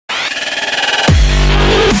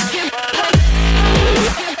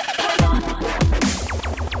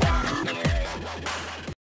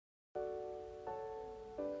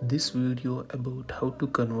this video about how to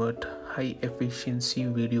convert high efficiency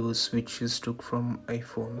videos which is took from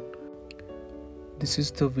iPhone. This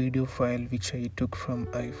is the video file which I took from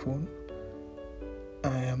iPhone.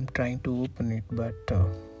 I am trying to open it but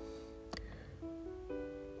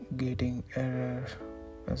getting error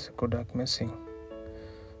as a Kodak missing.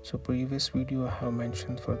 So previous video I have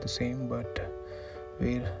mentioned for the same, but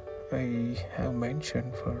where I have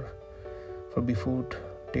mentioned for before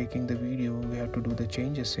taking the video we have to do the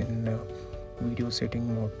changes in video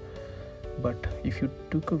setting mode. But if you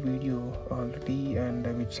took a video already and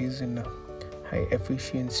which is in a high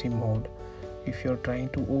efficiency mode, if you're trying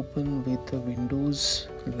to open with a Windows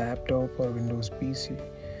laptop or Windows PC,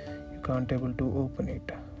 you can't able to open it.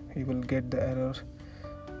 You will get the error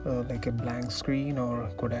like a blank screen or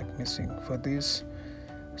Kodak missing. For this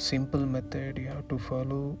simple method you have to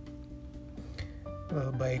follow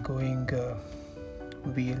by going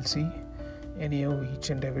VLC. Anyhow, each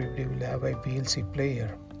and every video will have a VLC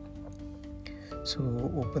player.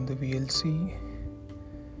 So open the VLC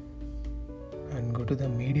and go to the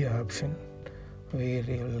media option where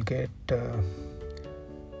you will get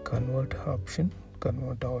convert option,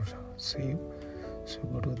 convert or save. So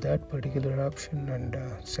go to that particular option and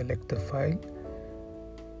select the file.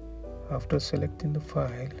 After selecting the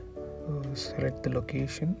file, select the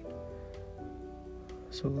location.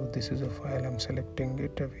 So this is a file, I'm selecting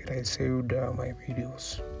it where I saved my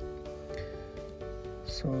videos.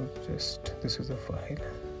 So just this is the file.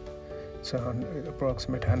 It's an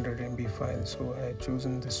approximate 100 MB file. So I have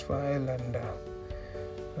chosen this file and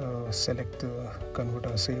select the convert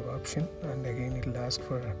or save option, and again it will ask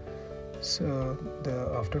for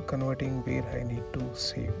the after converting where I need to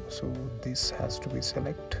save. So this has to be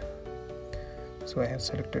select. So I have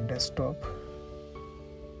selected desktop.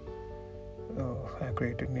 I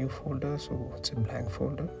created new folder, so it's a blank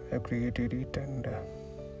folder. I created it, and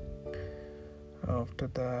after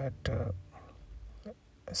that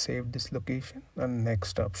save this location and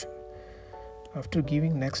next option. After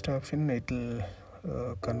giving next option, it will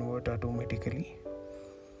convert automatically.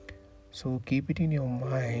 So keep it in your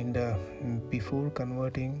mind, before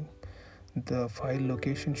converting, the file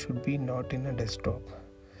location should be not in a desktop,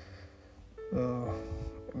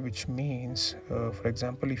 which means for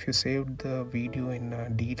example, if you saved the video in a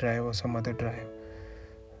D drive or some other drive,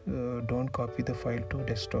 don't copy the file to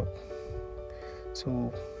desktop.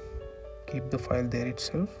 So keep the file there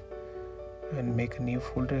itself and make a new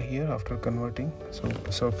folder here after converting.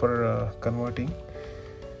 So for converting,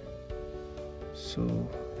 so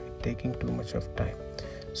taking too much of time.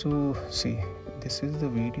 So see, this is the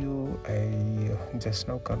video I just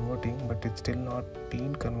now converting, but it's still not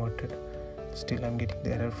been converted. Still I'm getting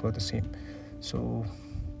the error for the same. So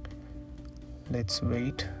let's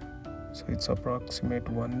wait. So it's approximate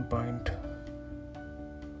 1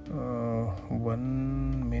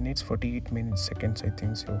 minutes 48 minutes seconds, I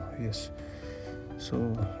think so. Yes,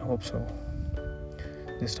 so hope so.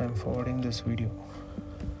 This time forwarding this video.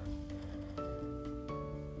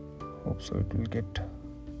 Hope so it will get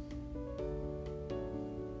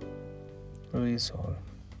resolved.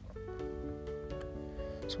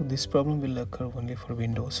 So this problem will occur only for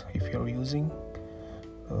Windows. If you're using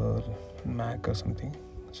Mac or something,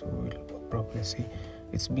 so we'll probably see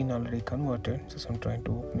it's been already converted. So I'm trying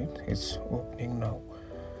to open it. It's opening now.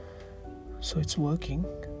 So it's working.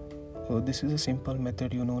 This is a simple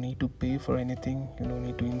method. You don't need to pay for anything. You don't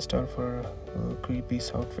need to install for creepy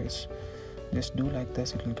softwares. Just do like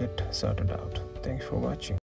this, it will get sorted out. Thanks for watching.